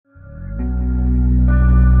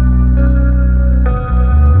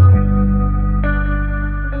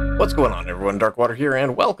What's going on, everyone? Darkwater here,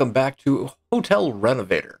 and welcome back to Hotel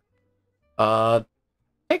Renovator. Uh,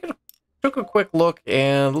 took a quick look,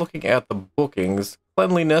 and looking at the bookings,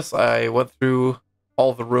 cleanliness, I went through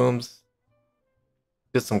all the rooms,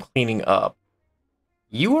 did some cleaning up.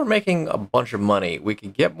 You are making a bunch of money. We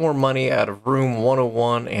could get more money out of room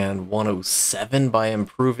 101 and 107 by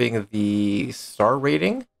improving the star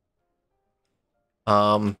rating.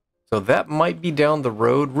 So that might be down the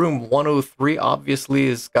road. Room 103 obviously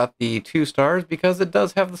has got the 2 stars because it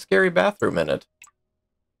does have the scary bathroom in it.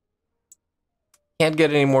 Can't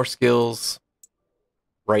get any more skills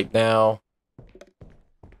right now.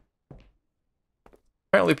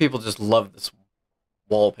 Apparently people just love this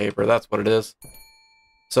wallpaper. That's what it is.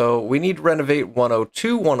 So we need to renovate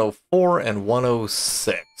 102, 104, and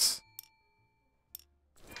 106.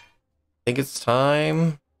 I think it's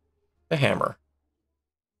time to hammer.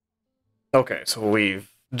 Okay, so we've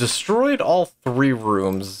destroyed all 3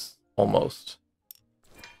 rooms, almost.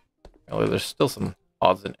 Well, there's still some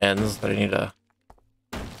odds and ends that I need to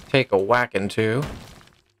take a whack into.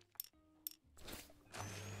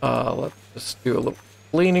 Let's just do a little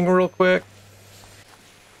cleaning real quick.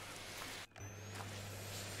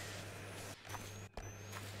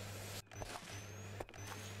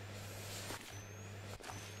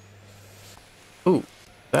 Ooh, is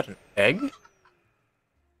that an egg?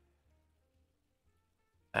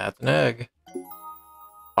 That's an egg.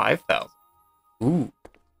 5,000. Ooh.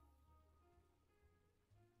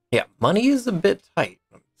 Yeah, money is a bit tight.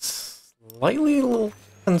 I'm slightly a little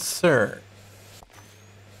concerned.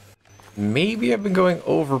 Maybe I've been going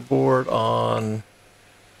overboard on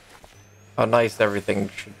how nice everything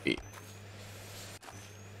should be.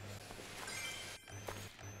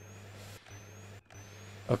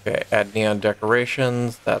 Okay, add neon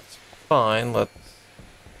decorations. That's fine. Let's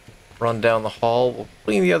run down the hall. We'll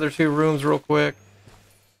clean the other 2 rooms real quick.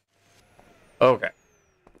 Okay.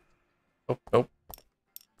 Oh, nope.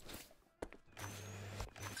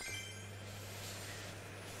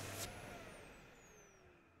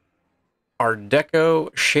 Art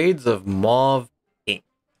Deco, shades of mauve pink.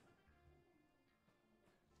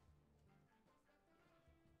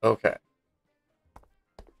 Okay.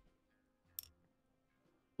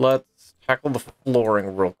 Let's tackle the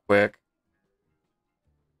flooring real quick.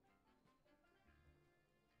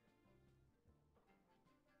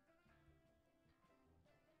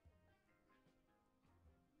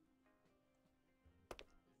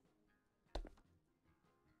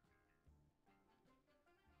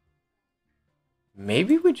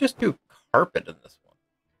 Maybe we just do carpet in this one.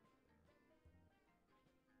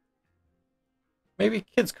 Maybe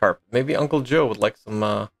kids carpet. Maybe Uncle Joe would like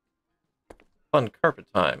some fun carpet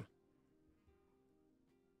time.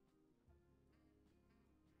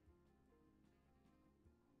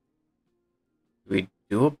 Do we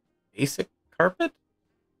do a basic carpet?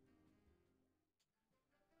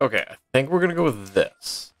 Okay, I think we're gonna go with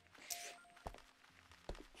this.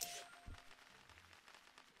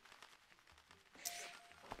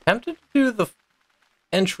 Tempted to do the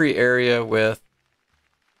entry area with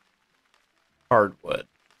hardwood.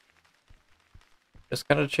 Just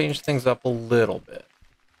kind of change things up a little bit.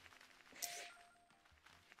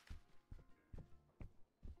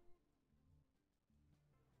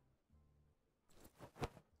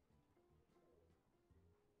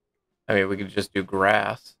 I mean, we could just do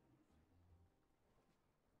grass.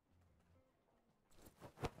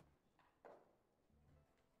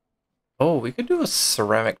 Oh, we could do a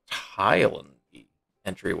ceramic tile in the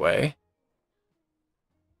entryway.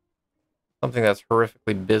 Something that's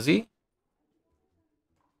horrifically busy.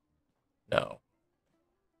 No.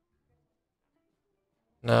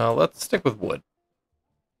 No, let's stick with wood.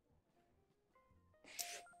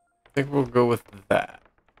 I think we'll go with that.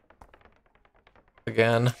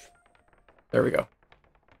 Again. There we go.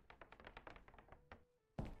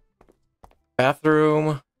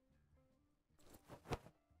 Bathroom.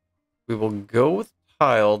 We will go with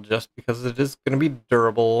tile just because it is going to be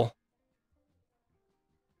durable.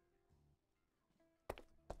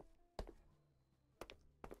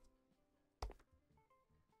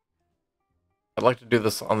 I'd like to do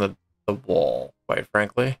this on the wall, quite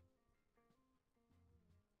frankly.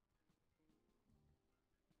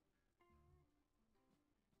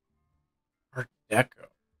 Art Deco.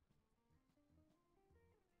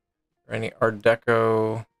 Or any Art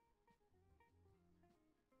Deco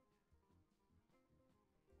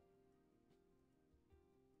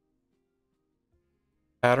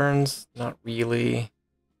patterns? Not really.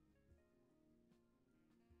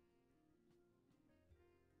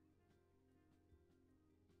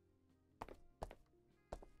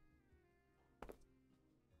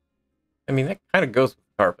 I mean, that kind of goes with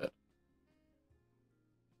carpet.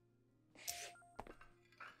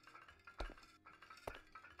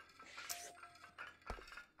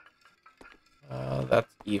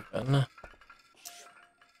 That's even.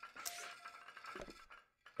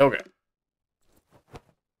 Okay.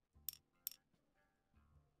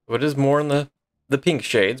 So it is more in the pink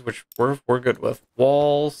shades, which we're good with.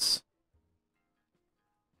 Walls.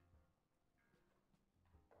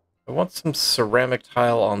 I want some ceramic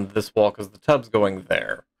tile on this wall because the tub's going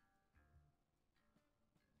there.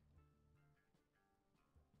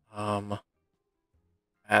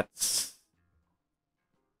 That's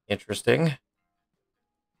interesting.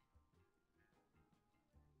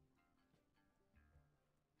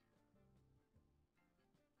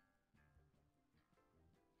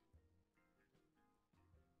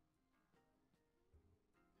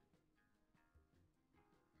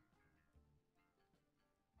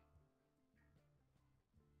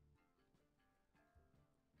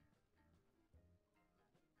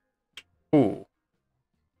 Ooh,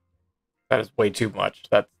 that is way too much.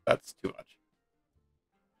 That's too much.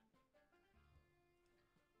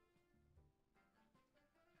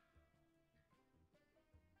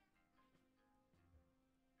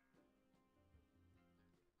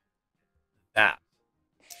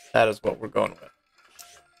 That is what we're going with.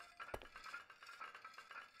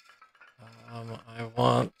 I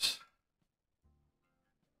want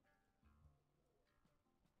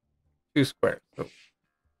 2 squares. So,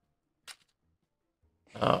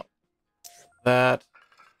 that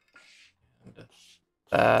and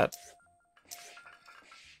that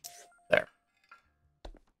there.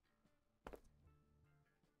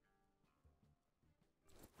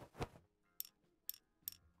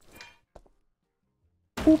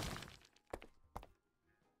 Boop.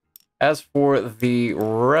 As for the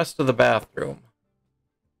rest of the bathroom,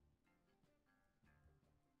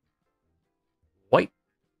 white.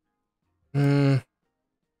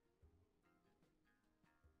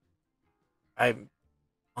 I'm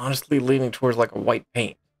honestly leaning towards like a white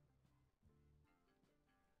paint.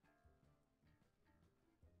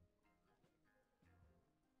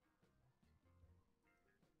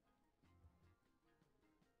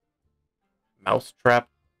 Mousetrap.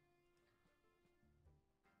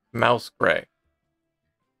 Mouse gray.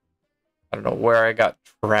 I don't know where I got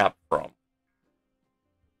trap from.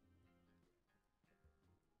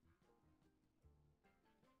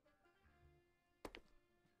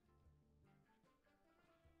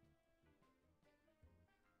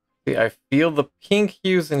 See, I feel the pink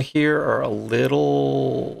hues in here are a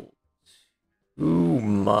little too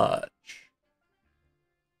much.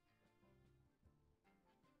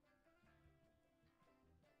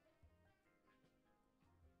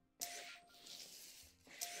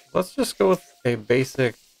 Let's just go with a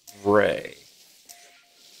basic gray.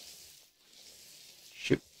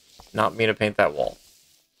 Shoot, not mean to paint that wall.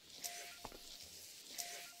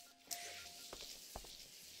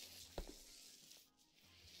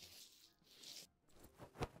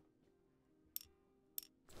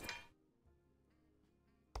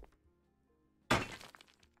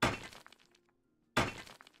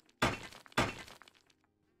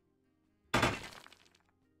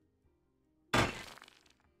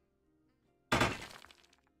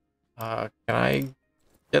 Can I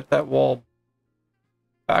get that wall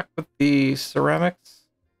back with the ceramics?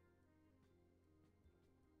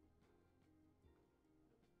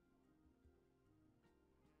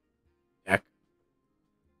 Heck.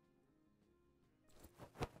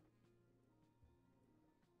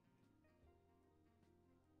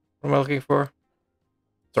 What am I looking for?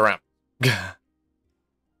 Ceramic.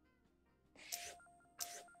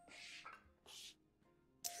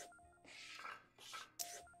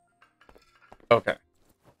 Okay.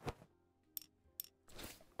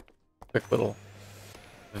 Quick little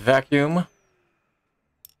vacuum.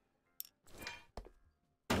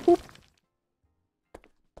 Boop. Is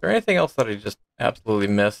there anything else that I just absolutely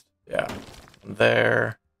missed? Yeah.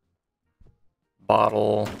 There.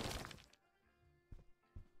 Bottle.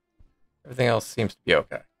 Everything else seems to be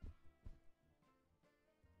okay.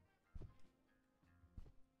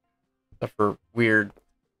 Except for weird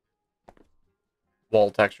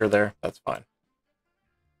wall texture there. That's fine.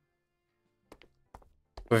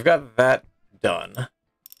 We've got that done.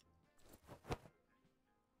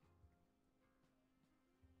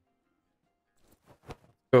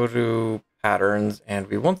 Go to patterns, and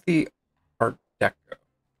we want the Art Deco.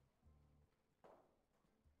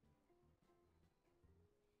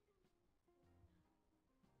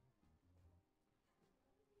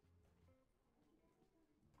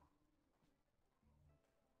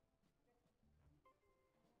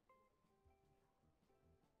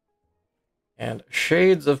 And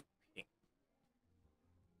shades of pink.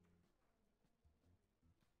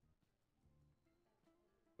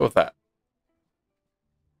 Go with that.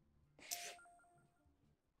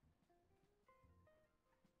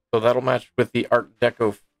 So that'll match with the Art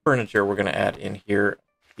Deco furniture we're going to add in here.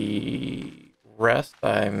 The rest,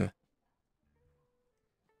 I'm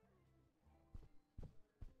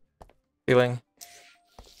feeling.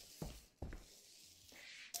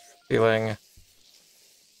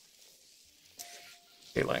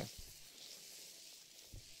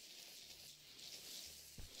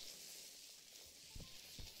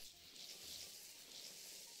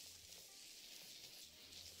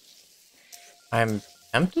 I'm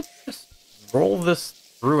tempted to just roll this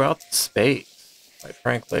throughout the space, quite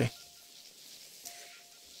frankly.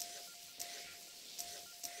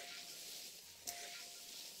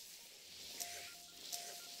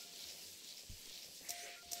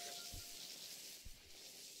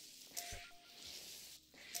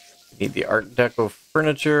 We need the Art Deco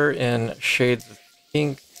furniture in shades of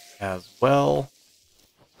pink as well.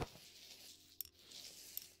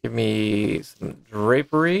 Give me some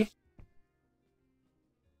drapery.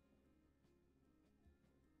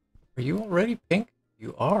 Are you already pink?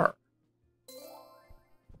 You are.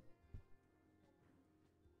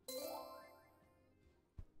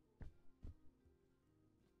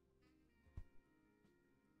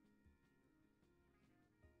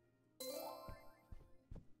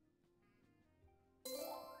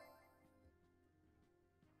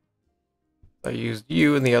 I used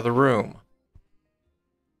you in the other room.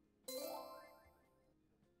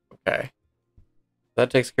 Okay. That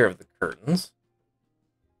takes care of the curtains.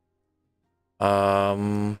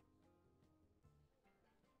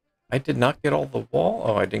 I did not get all the wall.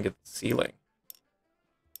 Oh, I didn't get the ceiling.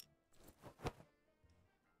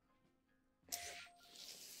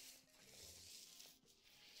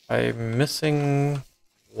 I'm missing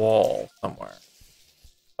wall somewhere.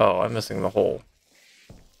 Oh, I'm missing the whole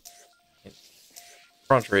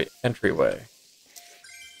front entryway.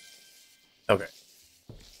 Okay.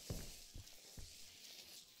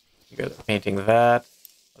 You guys are painting that.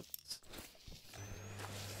 Let's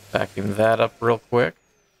vacuum that up real quick.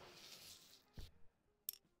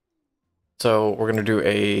 So we're going to do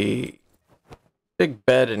a big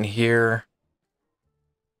bed in here.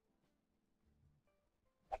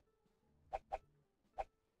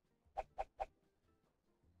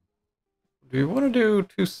 Do we want to do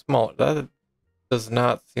too small? That does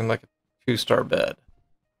not seem like a 2-star bed.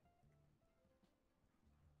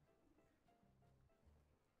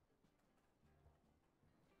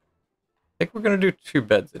 I think we're going to do 2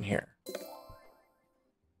 beds in here.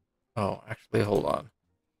 Oh, actually, hold on.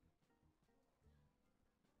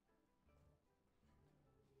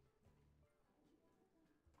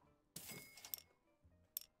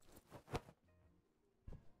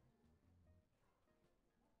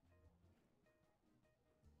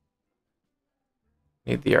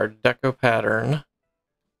 Need the Art Deco pattern.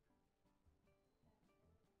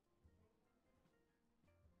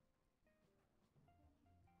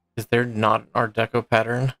 Is there not an Art Deco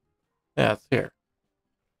pattern? Yeah, it's here.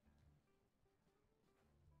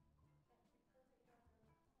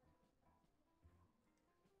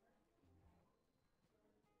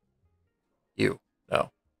 You.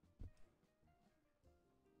 No.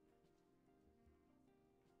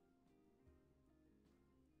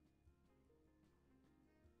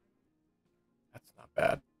 That's not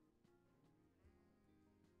bad.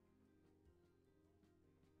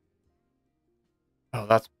 Oh,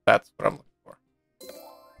 that's what I'm looking for.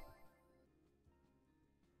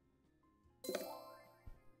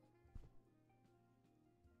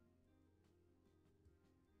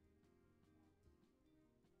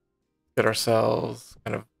 Get ourselves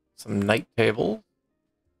kind of some night tables.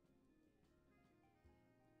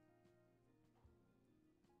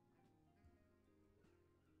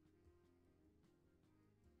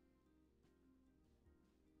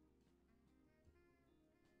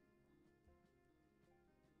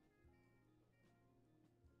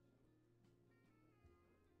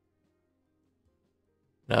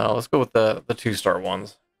 No, let's go with the 2-star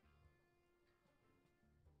ones.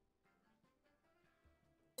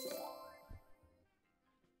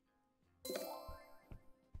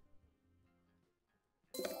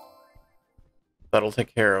 That'll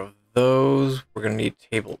take care of those. We're gonna need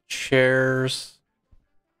table chairs.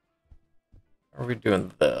 How are we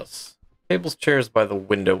doing this? Tables, chairs by the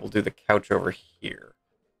window. We'll do the couch over here.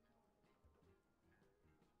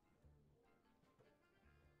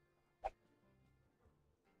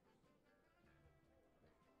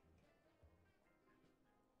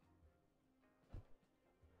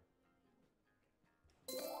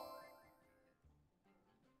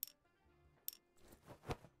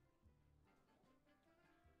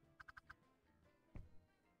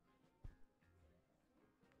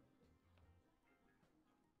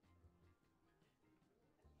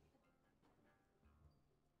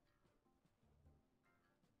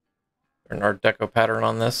 An Art Deco pattern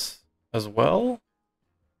on this as well?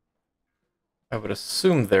 I would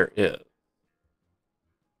assume there is.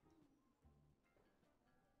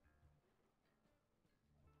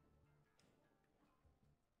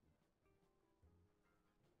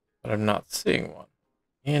 But I'm not seeing one.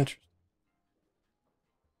 Interesting.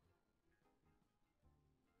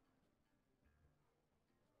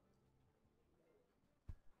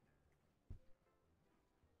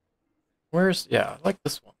 Where's... Yeah, I like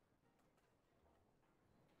this one.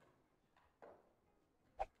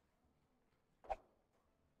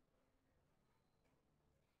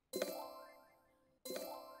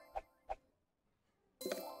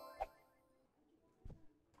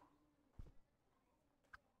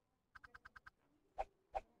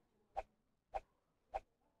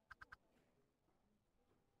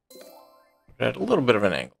 At a little bit of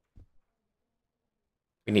an angle.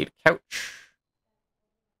 We need a couch.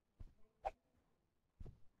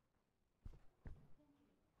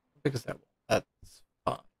 How big is that one? That's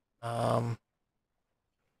fine.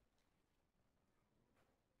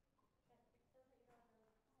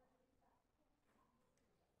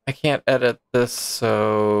 I can't edit this,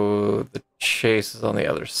 so the chase is on the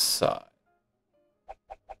other side.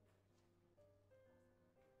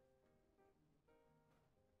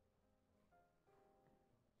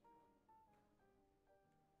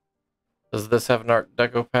 Does this have an Art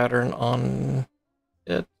Deco pattern on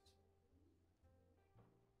it?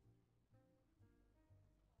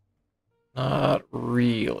 Not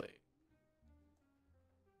really.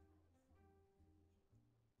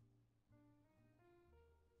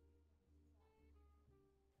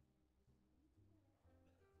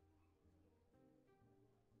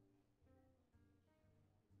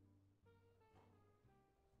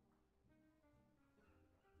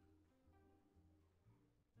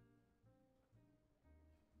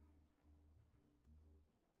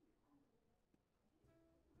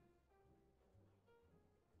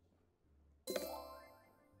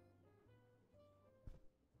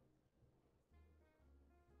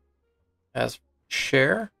 As for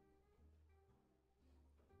share,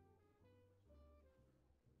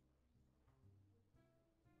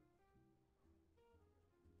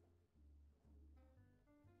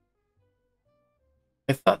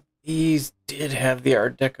 I thought these did have the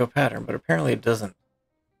Art Deco pattern, but apparently it doesn't.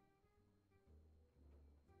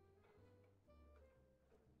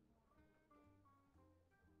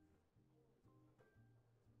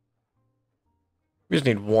 We just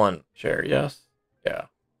need one share, yes? Yeah.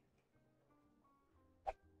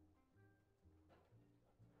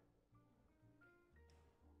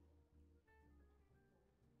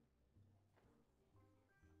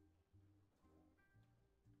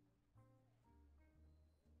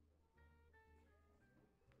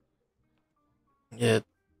 It,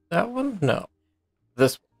 that one? No.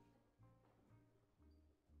 This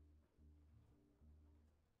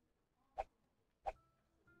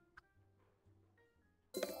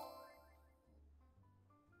one.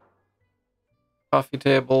 Coffee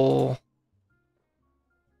table.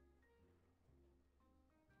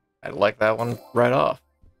 I like that one right off.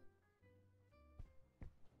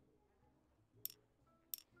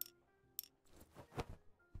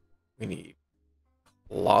 We need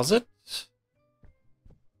closet.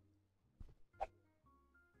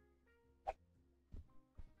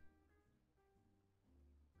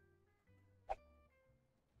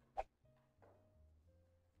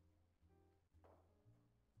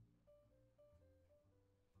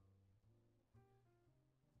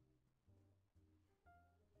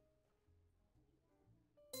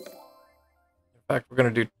 In fact, we're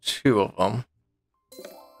going to do two of them.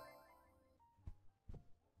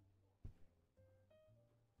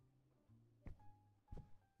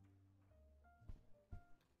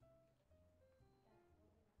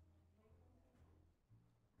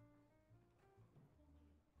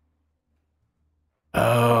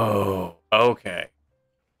 Oh, okay.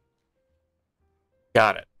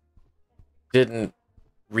 Got it. Didn't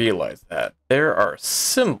realize that. There are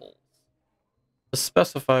symbols to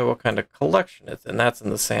specify what kind of collection it's in. That's in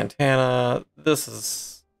the Santana. This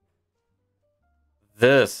is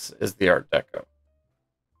the Art Deco.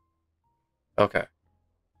 Okay.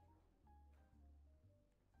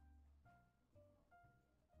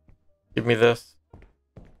 Give me this.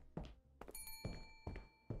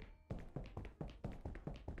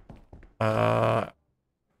 Uh,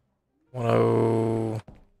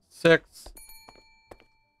 106.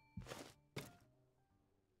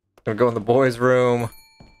 Gonna go in the boys' room.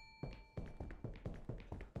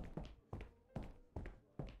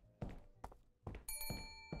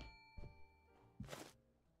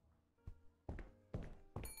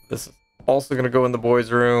 This is also gonna go in the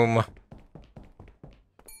boys' room.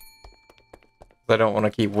 I don't want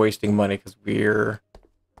to keep wasting money because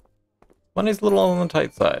money's a little on the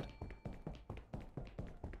tight side.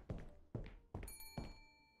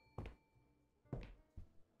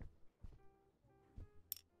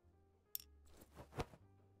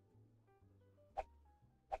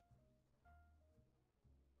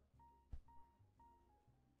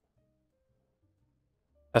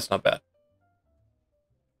 That's not bad.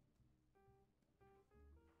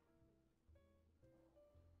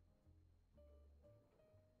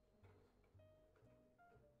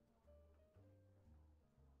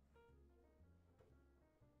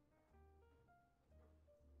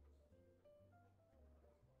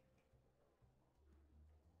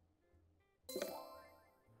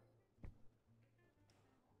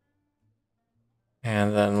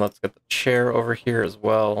 And then let's get the chair over here as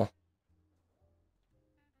well.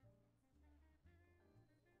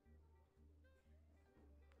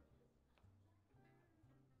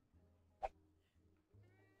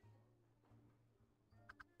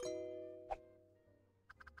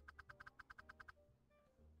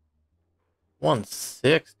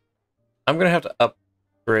 $160. I'm gonna have to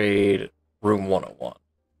upgrade room 101.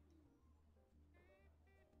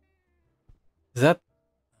 Is that?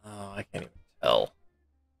 Oh, I can't even tell.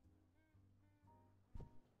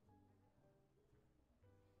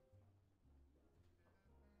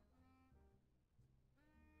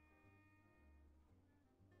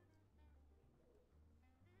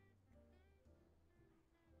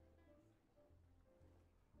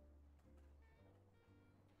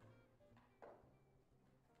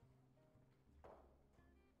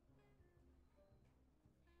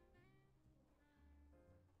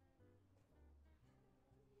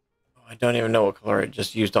 I don't even know what color I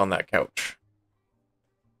just used on that couch.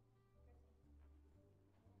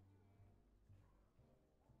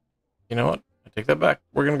 You know what? I take that back.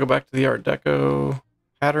 We're gonna go back to the Art Deco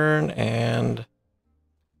pattern and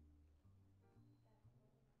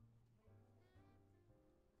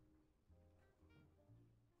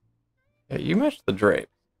yeah, you match the drape.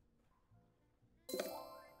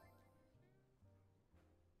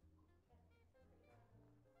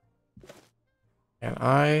 And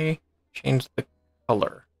I changed the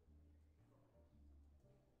color.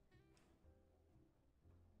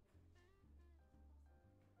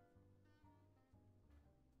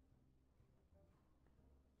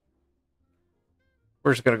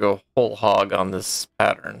 We're just gonna go whole hog on this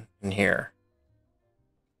pattern in here.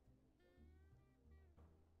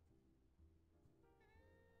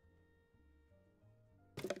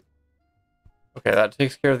 Okay, that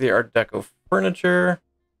takes care of the Art Deco furniture.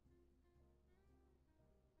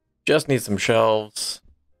 Just need some shelves.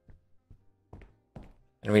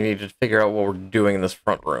 And we need to figure out what we're doing in this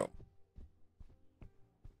front room.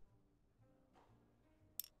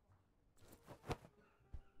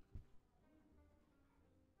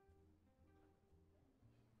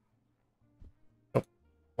 Nope.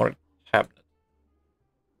 Want a cabinet.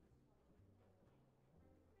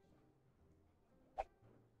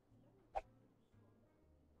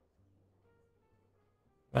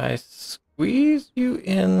 Can I squeeze you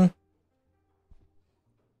in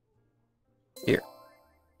here?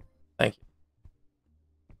 Thank you.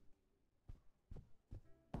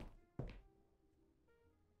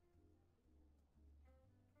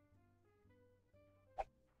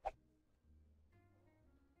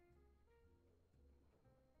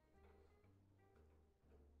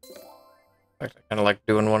 In fact, I kind of like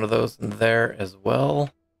doing one of those in there as well.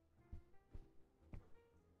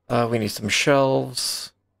 We need some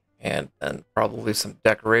shelves and then probably some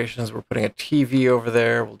decorations. We're putting a TV over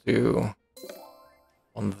there. We'll do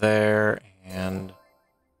one there and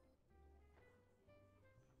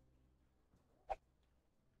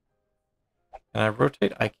can I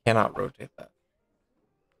rotate? I cannot rotate that.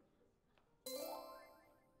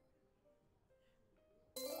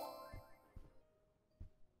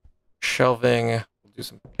 Shelving. We'll do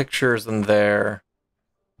some pictures in there.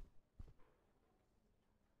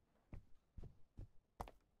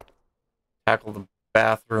 Tackle the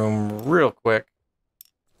bathroom real quick.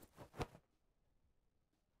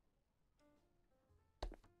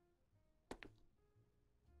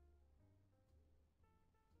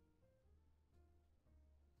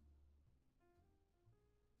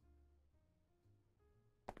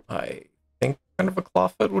 I think kind of a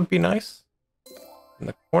clawfoot would be nice in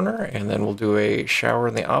the corner, and then we'll do a shower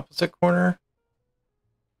in the opposite corner.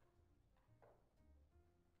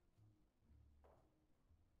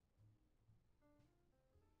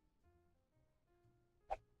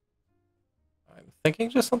 I'm thinking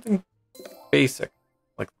just something basic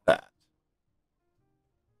like that.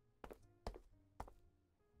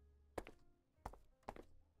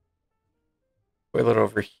 Toilet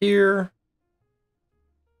over here.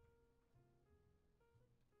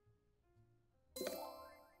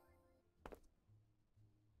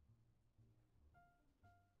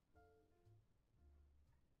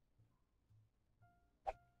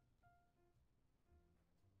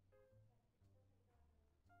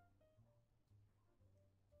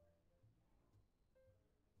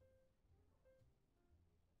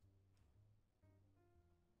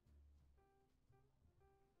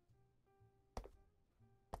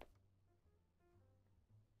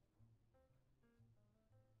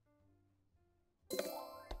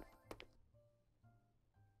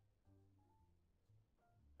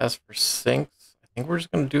 As for sinks, I think we're just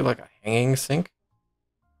going to do like a hanging sink.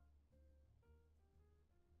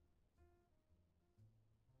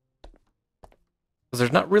 Because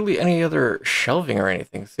there's not really any other shelving or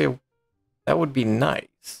anything. See, that would be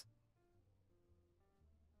nice.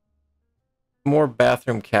 More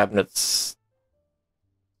bathroom cabinets.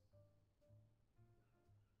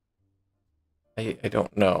 I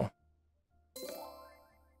don't know.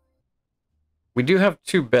 We do have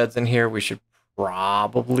 2 beds in here. We should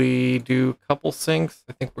probably do a couple sinks.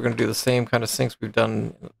 I think we're going to do the same kind of sinks we've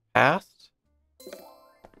done in the past.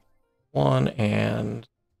 1 and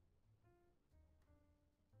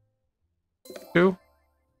 2.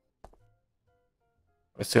 I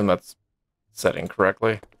assume that's setting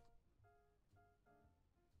correctly.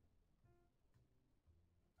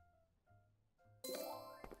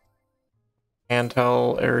 Hand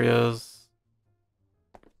towel areas.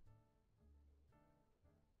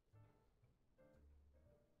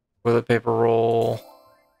 Toilet paper roll.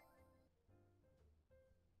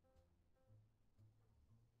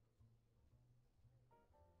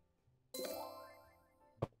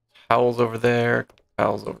 Towels over there.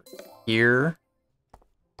 Towels over here.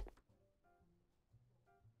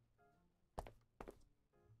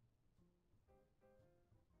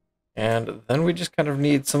 And then we just kind of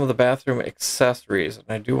need some of the bathroom accessories. And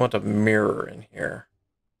I do want a mirror in here.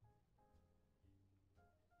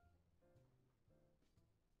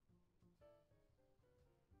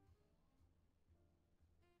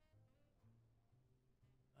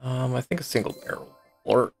 I think a single mirror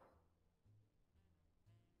will work.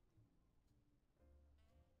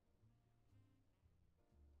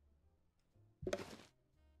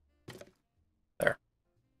 There.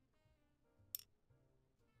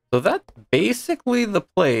 So that's basically the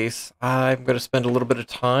place. I'm going to spend a little bit of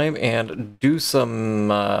time and do some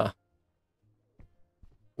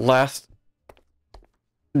last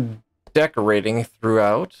decorating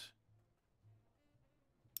throughout.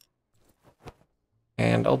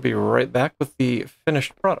 And I'll be right back with the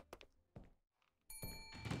finished product.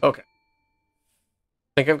 Okay.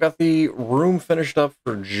 I think I've got the room finished up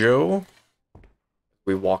for Joe.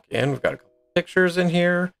 We walk in, we've got a couple pictures in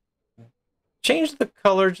here. Change the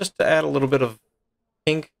color just to add a little bit of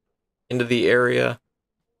pink into the area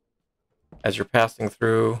as you're passing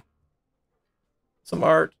through. Some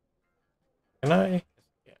art. Can I?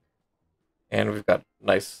 Yeah. And we've got a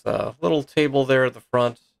nice little table there at the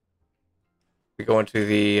front. We go into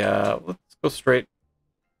the, let's go straight.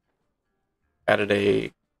 Added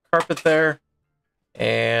a carpet there.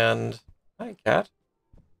 And, hi cat.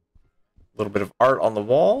 A little bit of art on the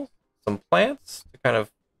wall. Some plants to kind of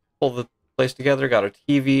pull the place together. Got a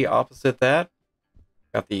TV opposite that.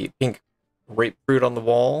 Got the pink grapefruit on the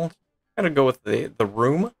wall. Kind of go with the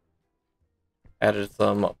room. Added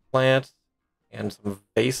some plants and some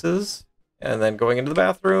vases. And then going into the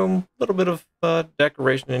bathroom, a little bit of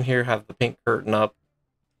decoration in here. Have the pink curtain up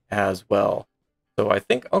as well. So I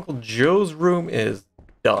think Uncle Joe's room is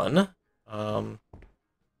done. We'll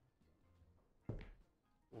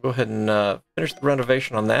go ahead and finish the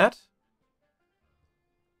renovation on that.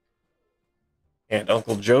 And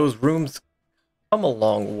Uncle Joe's room's come a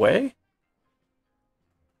long way.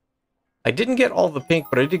 I didn't get all the pink,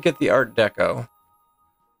 but I did get the art deco.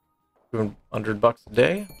 $200 a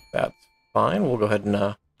day. That's fine. We'll go ahead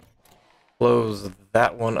and close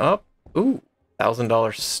that one up. Ooh,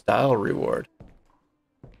 $1,000 style reward.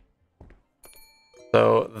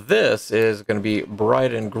 So this is going to be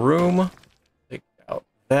bride and groom. Take out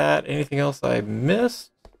that. Anything else I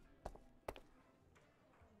missed?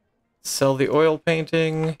 Sell the oil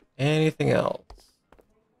painting. Anything else?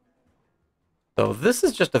 So this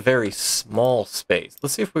is just a very small space.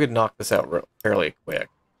 Let's see if we can knock this out fairly quick.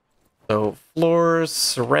 So floors,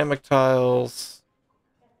 ceramic tiles.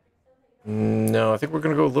 No, I think we're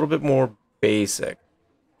going to go a little bit more basic.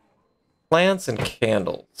 Plants and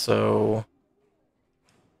candles. So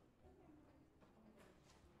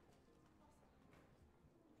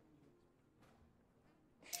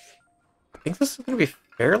I think this is going to be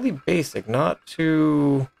fairly basic, not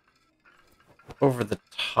too over the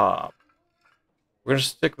top. We're gonna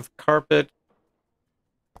stick with carpet.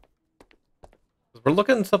 We're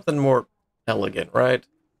looking at something more elegant, right?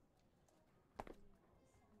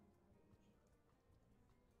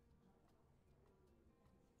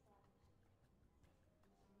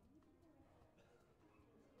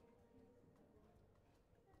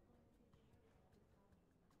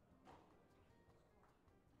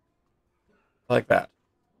 Like that.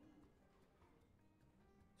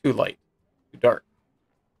 Too light. Too dark.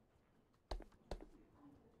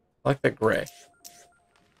 I like that gray.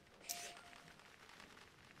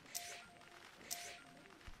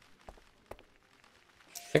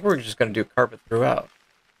 I think we're just gonna do carpet throughout.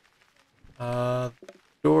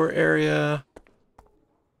 Door area.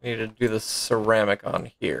 We need to do the ceramic on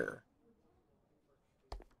here.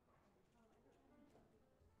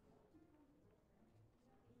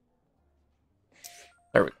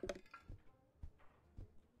 There we go.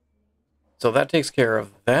 So that takes care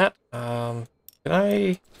of that. Can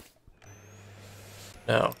I?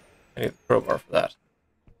 No. I need the crowbar for that.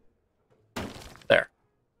 There.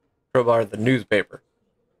 Crowbar, the newspaper.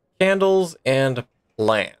 Candles and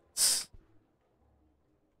plants.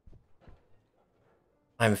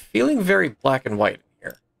 I'm feeling very black and white in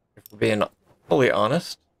here, if we're being fully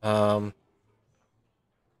honest.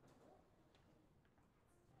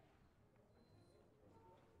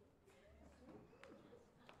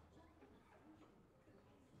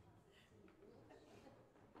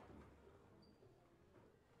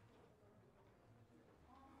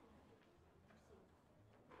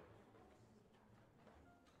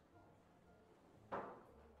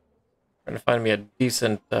 Trying to find me a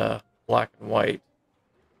decent black and white.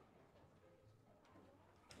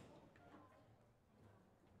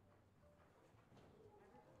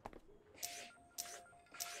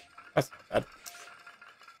 That's not bad.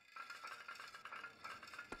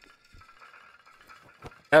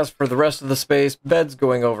 As for the rest of the space, bed's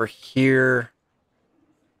going over here.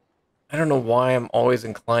 I don't know why I'm always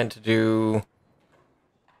inclined to do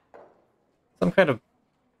some kind of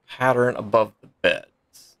pattern above the beds.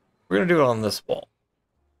 We're going to do it on this wall.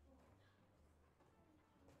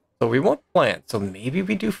 So we want plants, so maybe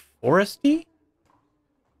we do foresty?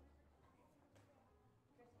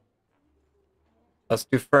 Let's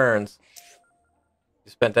do ferns. If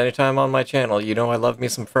you spent any time on my channel, you know I love me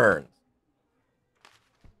some ferns.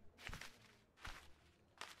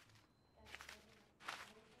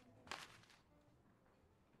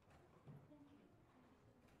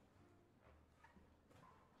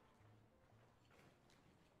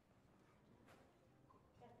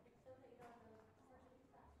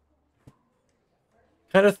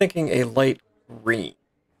 Kind of thinking a light green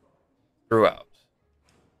throughout.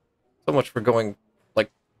 So much for going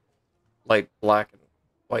like light black and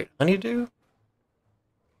white honeydew.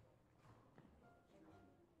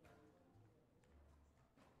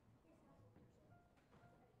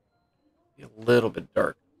 Be a little bit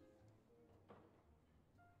dark.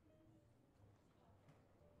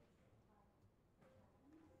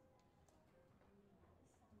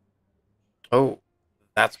 Oh,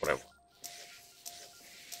 that's what I want.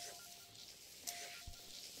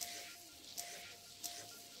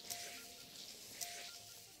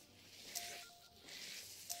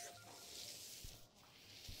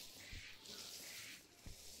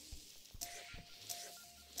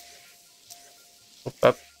 Oh,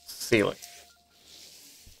 that's ceiling.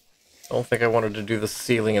 Don't think I wanted to do the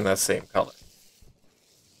ceiling in that same color.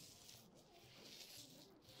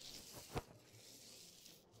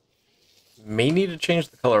 May need to change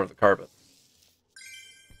the color of the carpet.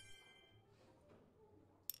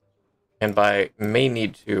 And by may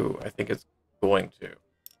need to, I think it's going to.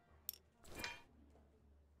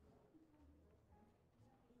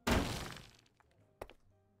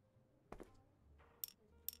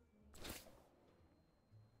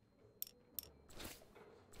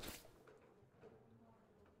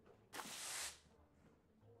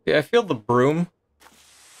 Yeah, I feel the broom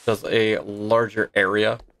does a larger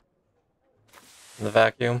area in the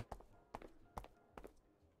vacuum.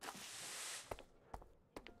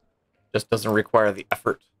 Just doesn't require the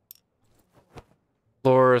effort.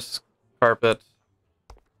 Floors, carpet.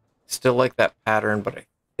 Still like that pattern, but I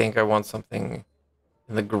think I want something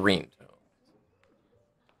in the green tone.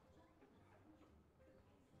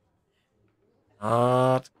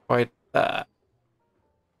 Not quite that.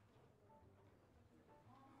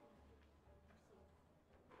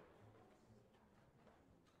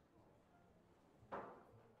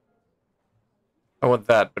 I want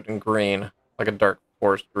that, but in green. Like a dark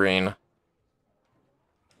forest green.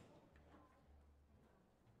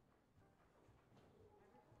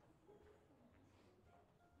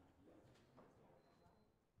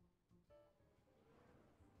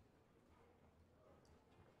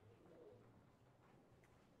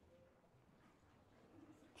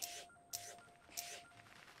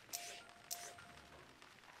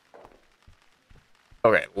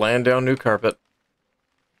 Okay, laying down new carpet.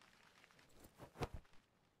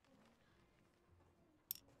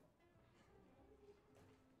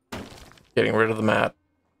 Getting rid of the mat.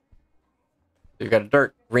 So you've got a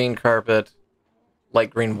dark green carpet, light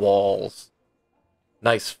green walls,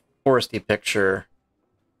 nice foresty picture.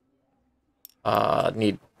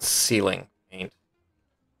 Need ceiling paint.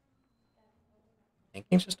 I think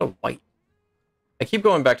it's just a white. I keep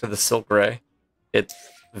going back to the silk gray. It's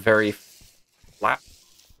very flat.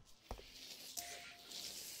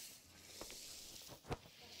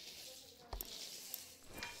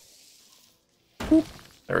 Boop.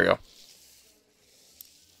 There we go.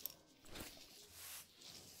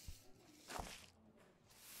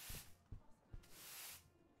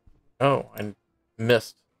 Oh, I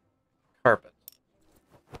missed carpet.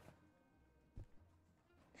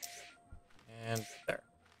 And there.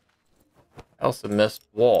 I also missed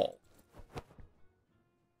wall.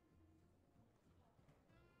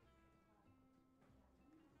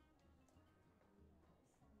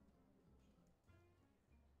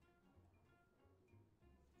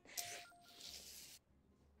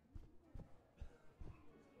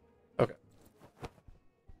 Okay.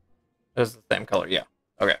 It's the same color, yeah.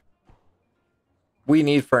 Okay. We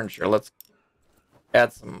need furniture. Let's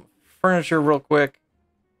add some furniture real quick.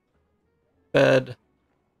 Bed.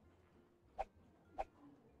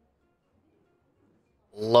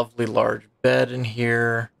 Lovely large bed in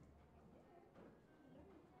here.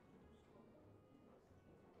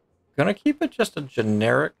 Gonna keep it just a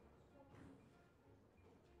generic,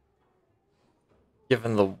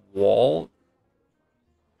 given the wall.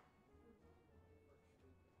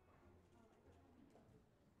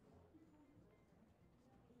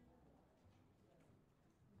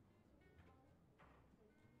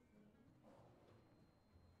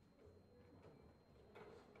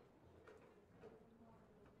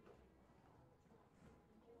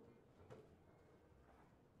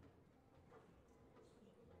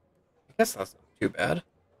 I guess that's not too bad.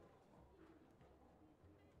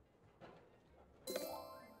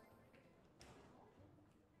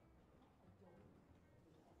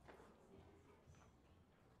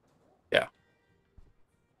 Yeah.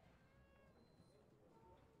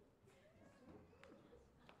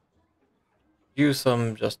 Use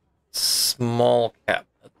some just small cabinets.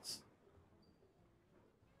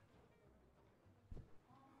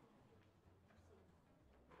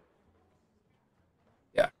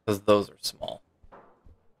 Yeah, because those are small.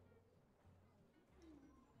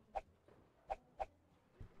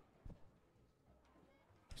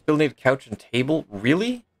 Still need a couch and table?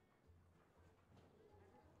 Really?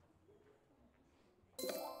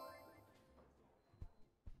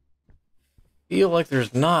 Feel like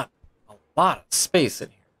there's not a lot of space in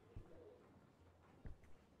here.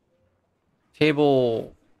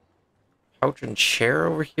 Table, couch, and chair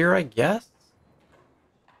over here, I guess?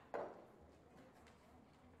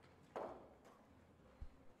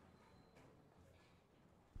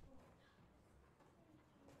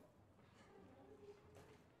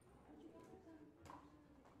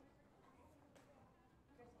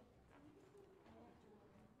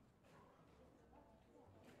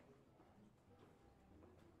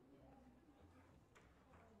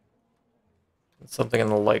 Something in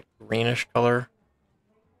the light greenish color.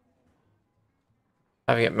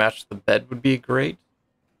 Having it match the bed would be great.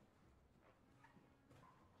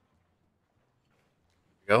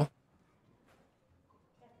 There we go.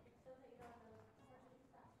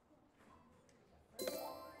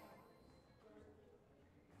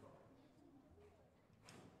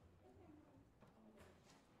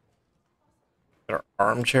 Got our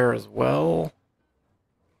armchair as well.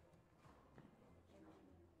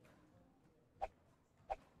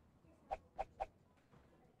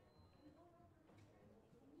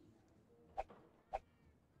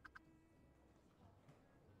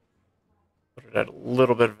 Put it at a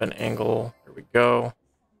little bit of an angle. There we go.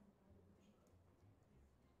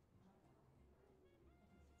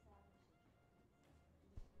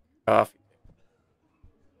 Coffee.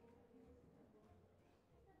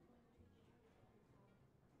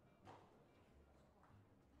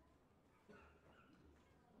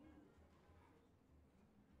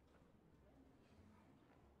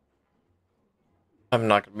 I'm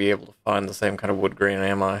not going to be able to find the same kind of wood grain,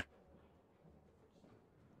 am I?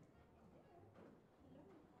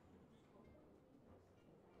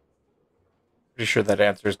 Pretty sure that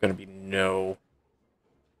answer is going to be no.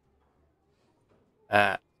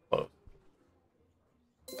 Ah, close.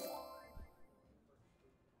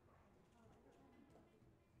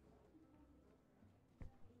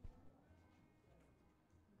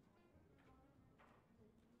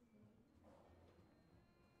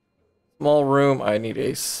 small room, I need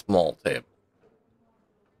a small table.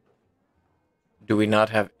 Do we not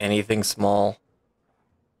have anything small?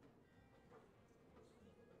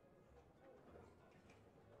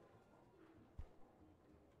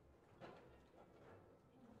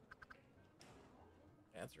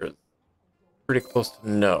 Answer is pretty close to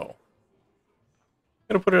no.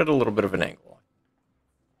 I'm gonna put it at a little bit of an angle.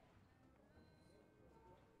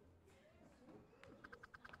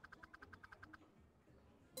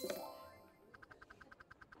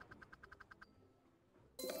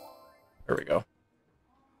 There we go.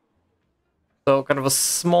 So kind of a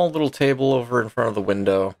small little table over in front of the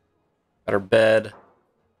window. Got our bed.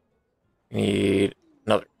 We need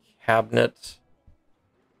another cabinet.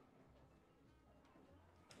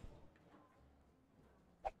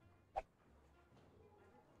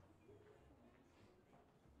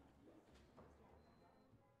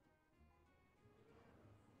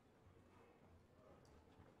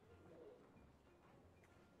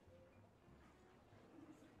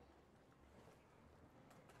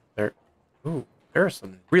 There, ooh, there are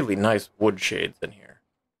some really nice wood shades in here.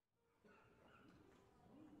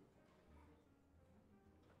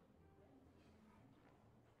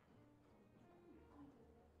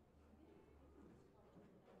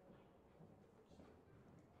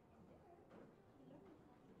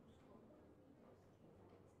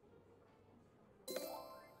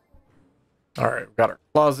 All right, we've got our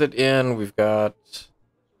closet in. We've got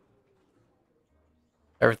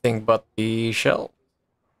everything but the shelf.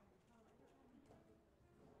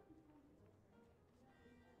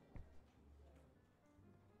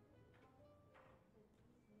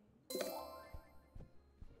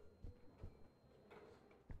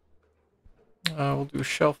 We'll do a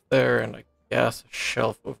shelf there, and I guess a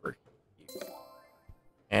shelf over here.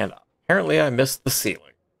 And apparently I missed the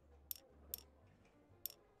ceiling.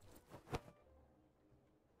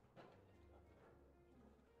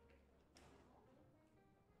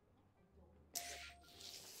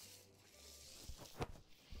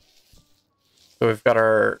 So we've got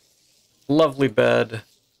our lovely bed.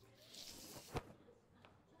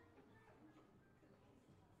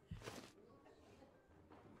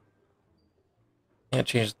 Can't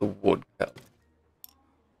change the wood color.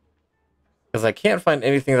 Because I can't find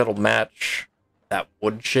anything that'll match that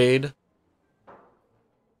wood shade.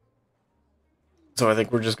 So I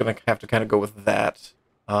think we're just going to have to kind of go with that.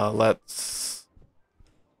 Let's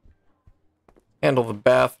handle the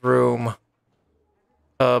bathroom,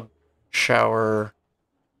 tub, shower.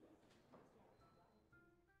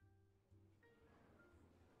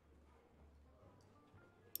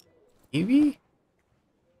 TV?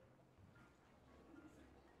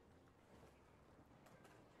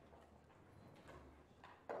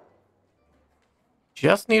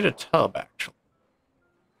 Just need a tub, actually.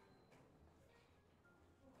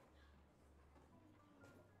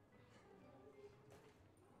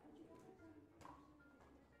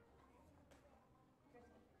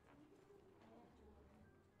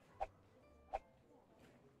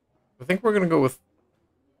 I think we're going to go with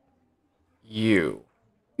you.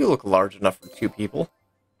 You look large enough for two people.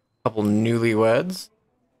 A couple newlyweds.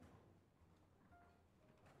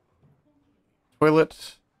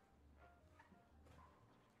 Toilet.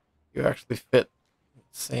 You actually fit the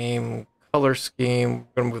same color scheme.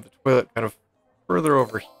 We're going to move the toilet kind of further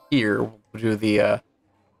over here. We'll do the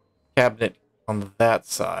cabinet on that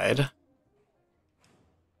side.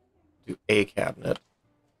 Do a cabinet.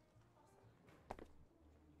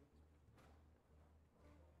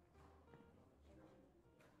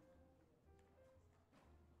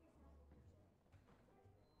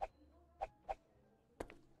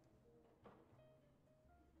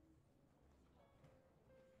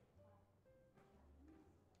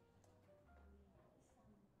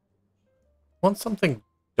 Want something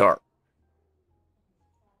dark.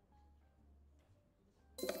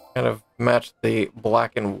 Kind of match the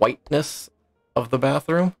black and whiteness of the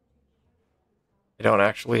bathroom. I don't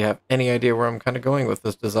actually have any idea where I'm kind of going with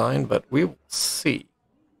this design, but we will see.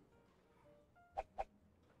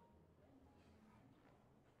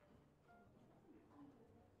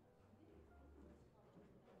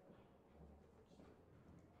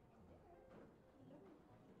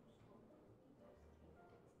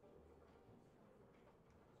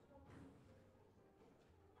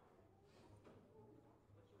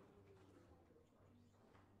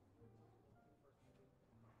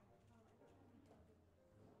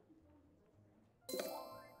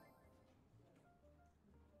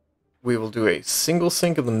 We will do a single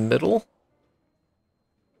sink in the middle.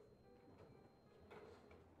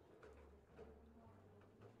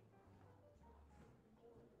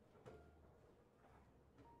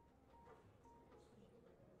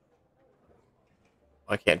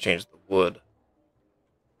 I can't change the wood.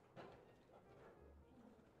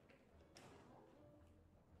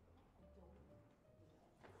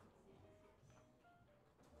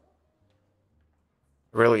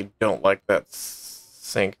 I really don't like that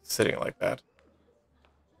sink sitting like that.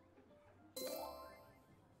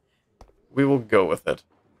 We will go with it.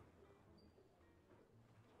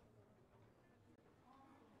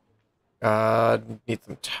 Need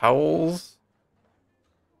some towels.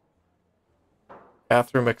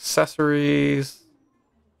 Bathroom accessories.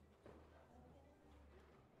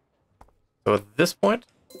 So at this point,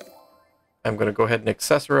 I'm going to go ahead and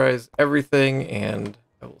accessorize everything, and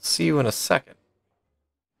I will see you in a second.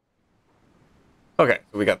 Okay,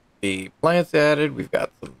 so we got the plants added. We've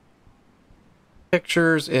got some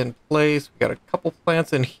pictures in place. We got a couple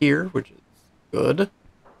plants in here, which is good.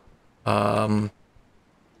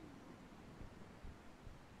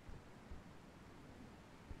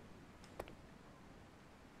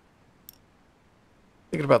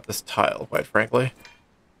 Thinking about this tile, quite frankly.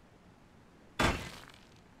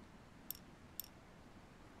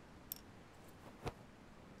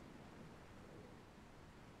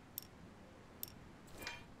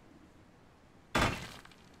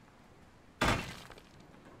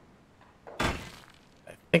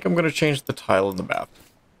 I think I'm going to change the tile in the bathroom.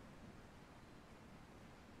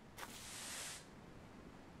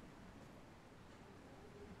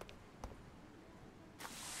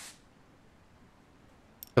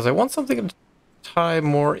 Because I want something to tie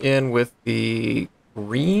more in with the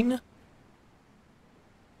green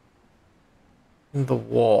in the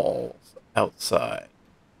walls outside.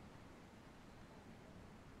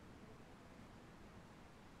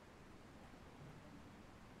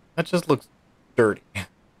 That just looks dirty.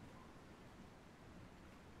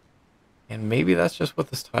 And maybe that's just what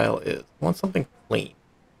this tile is. I want something clean.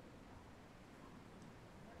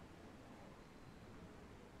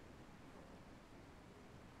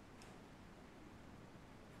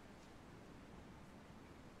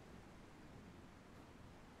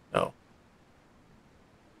 No.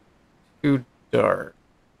 Too dark.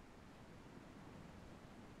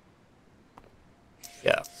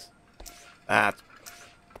 Yes. That's...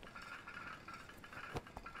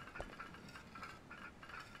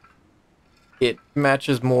 It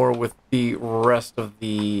matches more with the rest of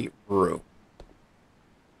the room.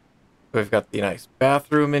 We've got the nice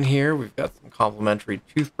bathroom in here. We've got some complimentary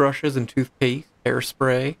toothbrushes and toothpaste,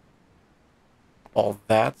 hairspray. All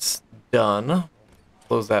that's done.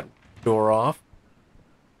 Close that door off.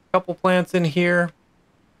 Couple plants in here,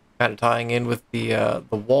 kind of tying in with the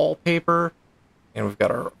wallpaper, and we've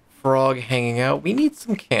got our frog hanging out. We need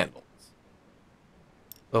some candles.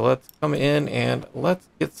 So let's come in and let's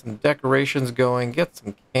get some decorations going, get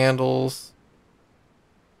some candles.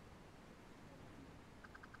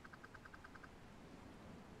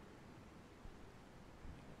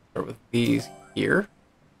 Start with these here.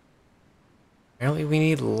 Apparently we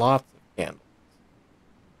need lots of candles.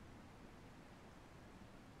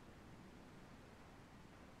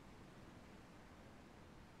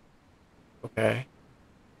 Okay.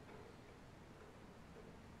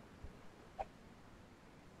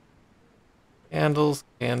 Candles,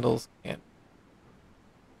 candles, candles.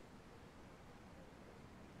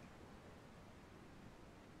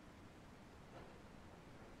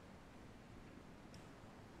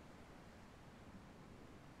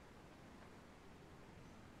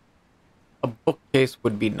 A bookcase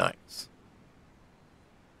would be nice.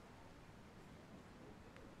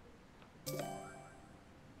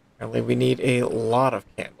 Apparently we need a lot of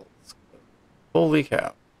candles. Holy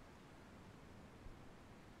cow.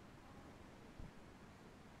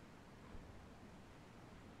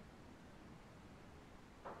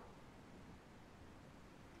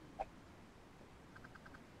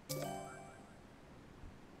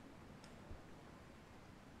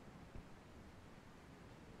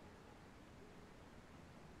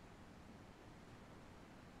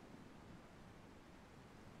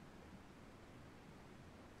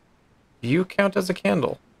 Do you count as a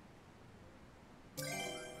candle?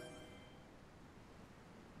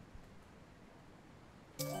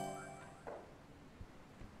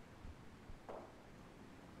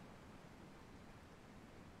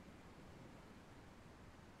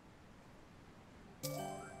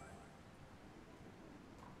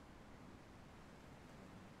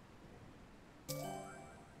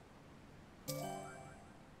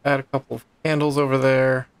 Add a couple of candles over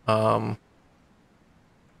there.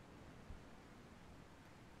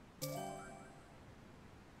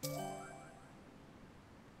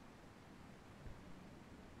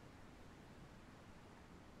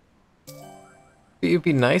 It would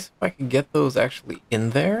be nice if I could get those actually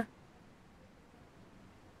in there.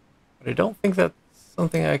 But I don't think that's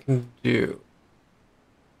something I can do.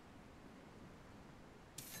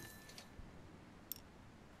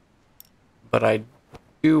 But I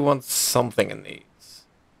do want something in these.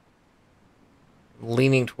 I'm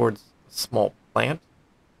leaning towards a small plant.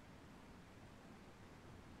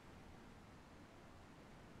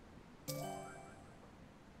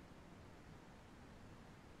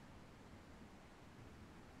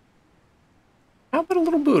 How about a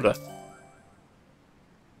little Buddha?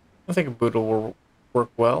 I think a Buddha will work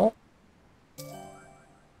well.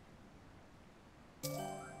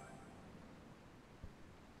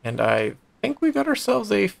 And I think we got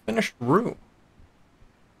ourselves a finished room.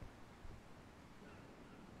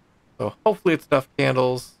 So hopefully it's enough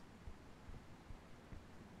candles.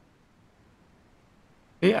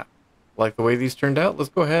 But yeah, like the way these turned out. Let's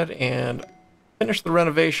go ahead and finish the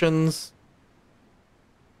renovations.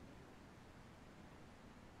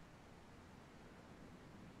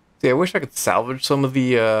 See, I wish I could salvage some of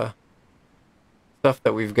the stuff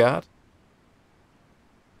that we've got.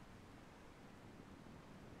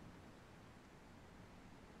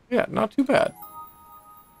 Yeah, not too bad.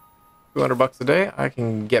 $200 a day, I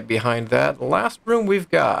can get behind that. The last room we've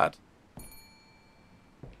got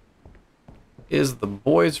is the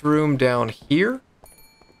boys' room down here.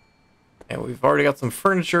 And we've already got some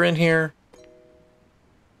furniture in here.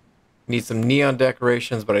 Need some neon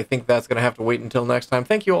decorations, but I think that's going to have to wait until next time.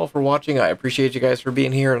 Thank you all for watching. I appreciate you guys for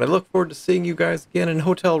being here, and I look forward to seeing you guys again in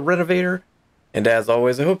Hotel Renovator. And as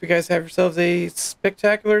always, I hope you guys have yourselves a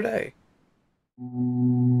spectacular day.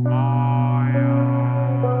 Oh, yeah.